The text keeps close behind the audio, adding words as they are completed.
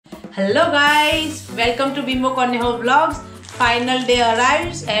Hello guys, welcome to Bimbo Cornejo Vlogs. Final day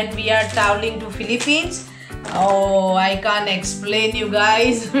arrives and we are traveling to Philippines. Oh, I can't explain you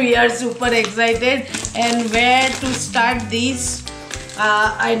guys. We are super excited. And where to start these?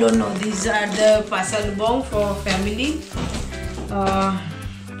 I don't know. These are the pasalubong for family.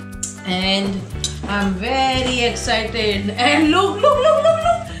 And I'm very excited. And look.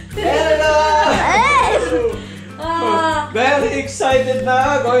 Hello! Very excited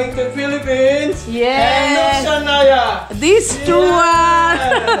now, going to Philippines. Yes. And Shania. These two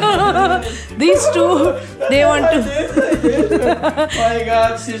are. These two. They want to. Oh my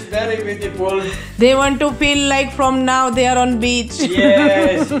God, she's very beautiful. They want to feel like from now they are on beach.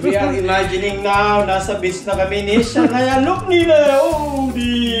 Yes, we are imagining now. Nasa beach na kami ni Shania. Look nila. Oh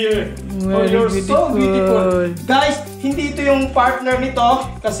dear. Oh, you're so beautiful. Guys, hindi ito yung partner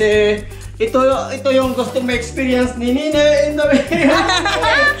nito kasi ito yung gusto ma-experience ni Nina in the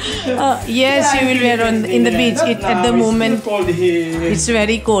yes, you will wear in the beach. At the moment, it's still cold here. It's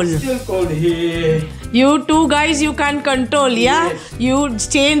very cold. Still cold here. You two guys, you can't control, yeah? Yes. You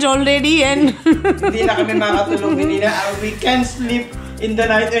change already and... Hindi na kami makatulog ni Nina. We can't sleep in the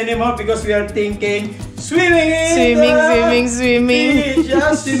night anymore because we are thinking swimming.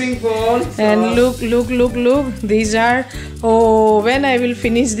 Just swimming pool. So. And look. These are. Oh, when I will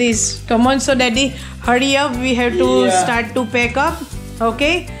finish this? Come on, so daddy, hurry up. We have to start to pack up.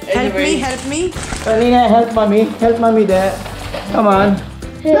 Okay? Anyway. Help me. Nina, help mommy. Help mommy there. Come on.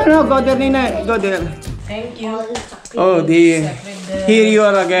 No, go there, Nina. Go there. Thank you. Oh dear. Here you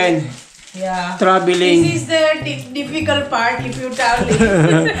are again. Yeah. Traveling. This is the difficult part if you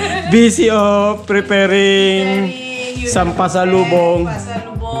traveling. Busy of preparing some pasalubong.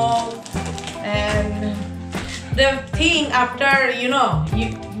 And the thing after,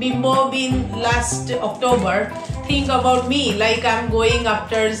 Bimbo been last October, think about me like I'm going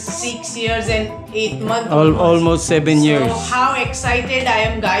after 6 years and 8 months. Almost 7 years. So how excited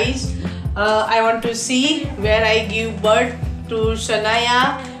I am, guys. I want to see where I give birth to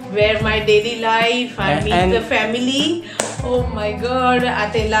Shania, where my daily life, I meet the family. Oh my God,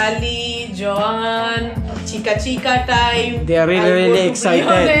 Ate Lali, Joan, Chika time. They are really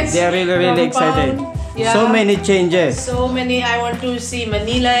excited. They are really excited. Yeah. So many changes. So many. I want to see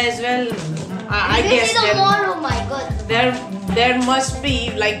Manila as well. I guess tomorrow, my God. There must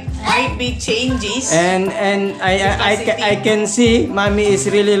be might be changes. And I can see Mommy is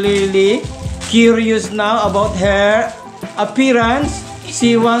really curious now about her appearance.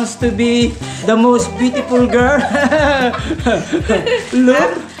 She wants to be the most beautiful girl.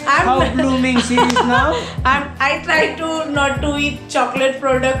 Look how blooming she is now. I try to not to eat chocolate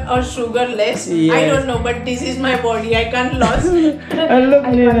product or sugar less. Yes. I don't know, but this is my body. I can't lose. And look,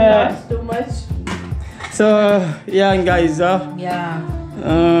 I can't lose too much. So, yan guys. Yeah.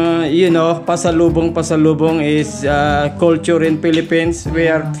 Pasalubong is culture in Philippines. We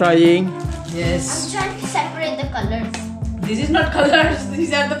are trying. Yes. I'm trying to separate the colors. This is not colors.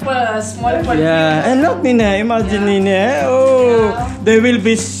 These are the small particles. Yeah, and look, Nina. Imagine, Nina. Oh, they will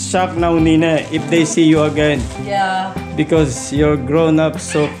be shocked now, Nina, if they see you again. Yeah. Because you're grown up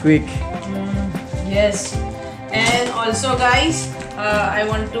so quick. Yes. And also, guys, I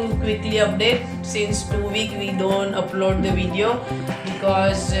want to quickly update. Since 2 weeks we don't upload the video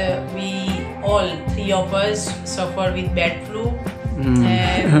because we all 3 of us suffer with bad flu.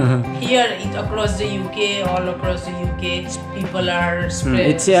 And here across the UK, all across the UK, people are spread.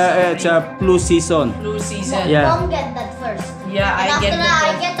 It's a flu season. Flu season. Yeah. Mom get that first. Yeah, and I get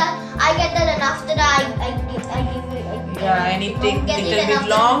that. I get that, and after that I give yeah, and it takes a little bit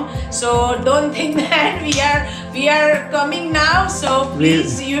long. So don't think that we are coming now. So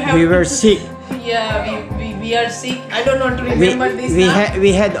please, you have. We were sick. Yeah, we are sick. I don't want to remember this now.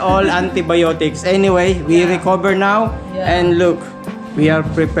 We had all antibiotics. Anyway, we recover now. Yeah. And look, we are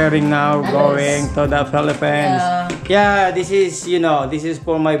preparing now, going to the Philippines. Yeah, this is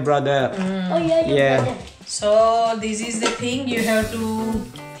for my brother. Oh yeah. So this is the thing you have to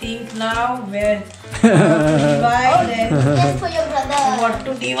think now where to divide and Just for your brother. what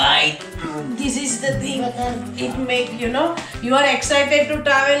to divide. This is the thing. It make you are excited to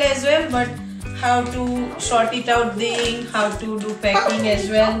travel as well, but how to sort it out thing, how to do packing as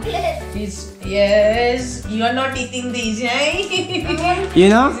well. Yes, you are not eating these, eh? This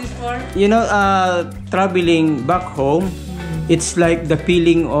is for traveling back home, it's like the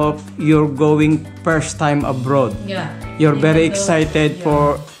feeling of you're going first time abroad. Yeah. You're very excited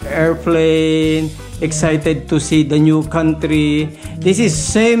for airplane, excited to see the new country. This is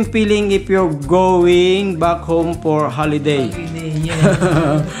same feeling if you're going back home for holiday.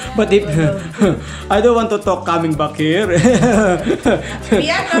 Yeah. But if I don't want to talk coming back here. We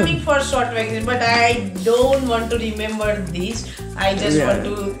are coming for short vacation, but I don't want to remember this. I just want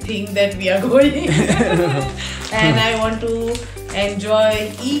to think that we are going. And I want to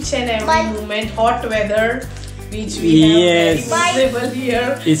enjoy each and every moment. Hot weather, which we have very miserable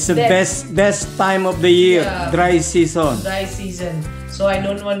here. It's the best time of the year, dry season. Dry season. So I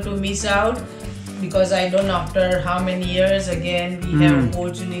don't want to miss out, because I don't know after how many years again we have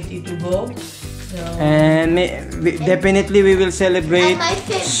opportunity to go. So, and definitely we will celebrate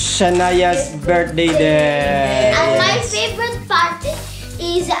Shanaya's birthday there. And my favorite part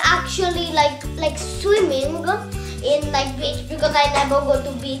is actually like swimming in like beach, because I never go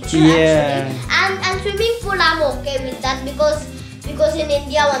to beach actually. And swimming pool, I'm okay with that, because in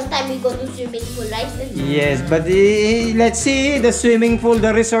India one time we go to swimming pool, right? Yes, but let's see the swimming pool,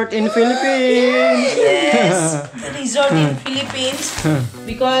 the resort in Philippines. Yes, the resort in Philippines,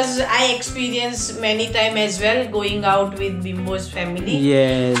 because I experienced many times as well going out with Bimbo's family.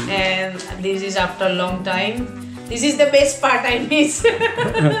 Yes. And this is after a long time. This is the best part I miss.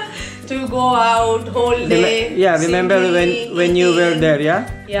 To go out whole day. Remember when you were there,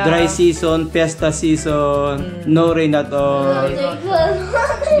 Dry season, fiesta season, no rain at all.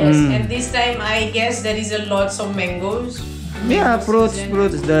 Yes, and this time I guess there is a lots of mangoes. Yeah, fruits.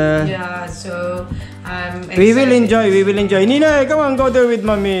 Yeah, so I'm excited. We will enjoy. Nina, come on, go there with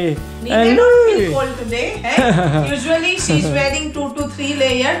mommy. Nina don't feel cold today. Usually she's wearing 2 to 3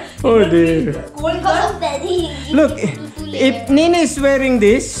 layers. Oh dear. Cold girl. Look, if Nina is wearing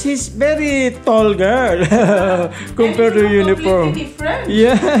this, she's very tall girl compared to uniform. Different.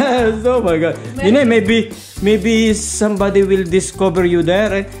 Yes, oh my God. Nina, maybe somebody will discover you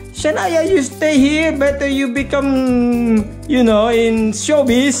there. Shanaya, you stay here. Better you become, in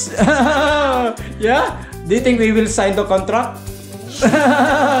showbiz. Yeah? Do you think we will sign the contract?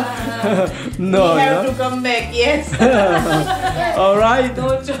 No, we have to come back, yes. Alright.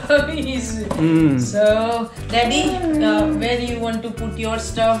 No choice. So, Daddy, where do you want to put your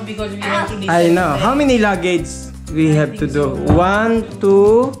stuff? Because we have to decide. I know. How many luggage we have to do? 1,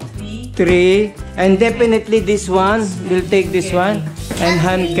 2, 3. And definitely this one. We'll take this one. And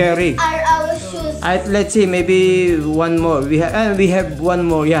hand carry. Our shoes. Let's see, maybe one more. We have one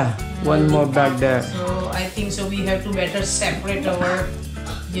more, one more bag there. So I think so we have to better separate our,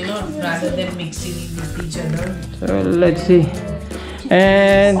 rather than mixing it with each other. So let's see.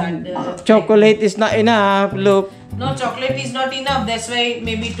 And chocolate is not enough. Look. No, chocolate is not enough. That's why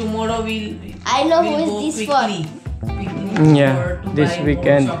maybe tomorrow we'll who is this quickly. This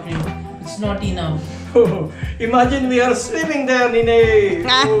weekend. It's not enough. Imagine we are swimming there, Nine.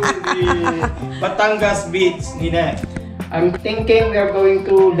 Batangas Beach, Nine. I'm thinking we are going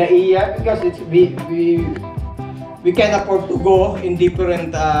to Laia because we can afford to go in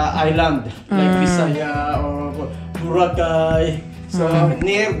different island like Bisaya or Boracay. So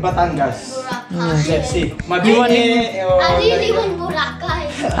near Batangas. Let's see. Mabini or I really want Boracay.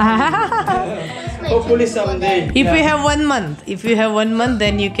 hopefully someday. If you have 1 month,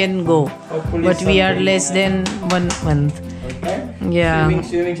 then you can go. Hopefully but we are someday. less than 1 month. Okay. Yeah.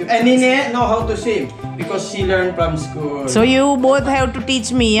 Swimming. And Nine know how to swim because she learned from school. So you both have to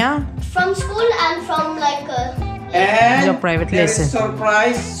teach me, yeah? From school and from and your private there lesson. is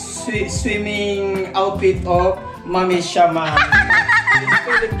surprise swimming outfit of Mommy Shama. In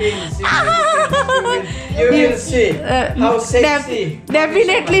Philippines. You will see how sexy.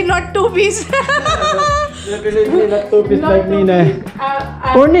 Definitely not 2 piece. Definitely not 2 piece like Nina.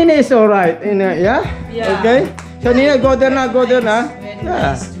 For Nina is alright. Yeah? Okay? So Nina, go there na. Very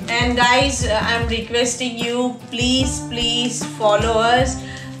nice. And guys, I'm requesting you, please follow us.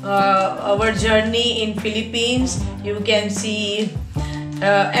 Our journey in Philippines. You can see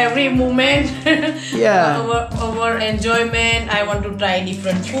every moment. Our enjoyment. I want to try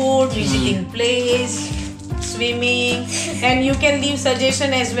different food, visiting place, swimming, and you can leave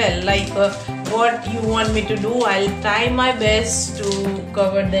suggestion as well, like what you want me to do. I'll try my best to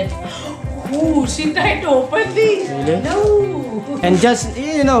cover that. Ooh, she tried to open this. Really? No. And just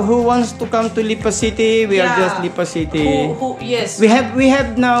who wants to come to Lipa City? We are just Lipa City. Yes. We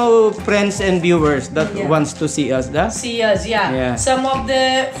have now friends and viewers that wants to see us. See us, Some of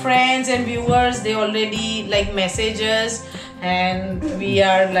the friends and viewers, they already message us, and we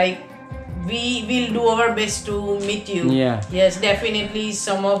are we will do our best to meet you. Yeah. Yes, definitely.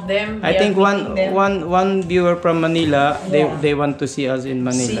 Some of them. I think one viewer from Manila, Yeah. they want to see us in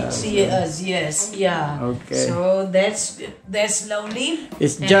Manila. See us, yes, yeah. Okay. So that's lovely.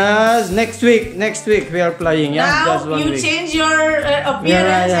 It's just next week. Next week we are flying. Yeah, Now just 1 you week. change your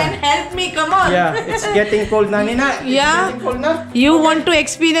appearance Yeah. and help me. Come on. Yeah, it's getting cold na, Nina. It's Yeah. getting cold na. You want to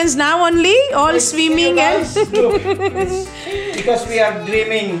experience now only all Let's see swimming you and guys. Look, because we are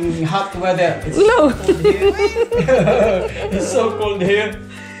dreaming hot weather. It's no. cold here. It's so cold here.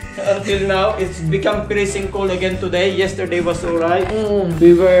 Until now, it's become freezing cold again today. Yesterday was alright.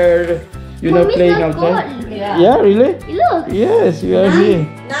 We were, Mommy, playing it's not outside. cold. Yeah, really? Look. Yes, we are here.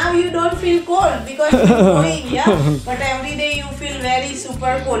 Now you don't feel cold because you're going, yeah. But every day you feel very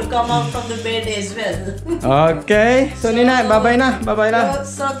super cold. Come out from the bed as well. Okay. So, Nina, bye-bye na. Bye-bye na.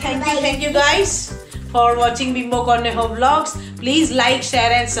 So thank you guys for watching Bimbo Cornejo Vlogs. Please like,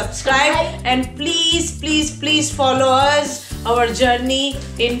 share and subscribe. And please follow us, our journey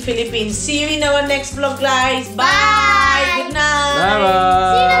in Philippines. See you in our next vlog, guys. Bye. Good night.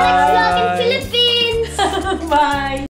 Bye-bye. See you in the next vlog in Philippines. Bye.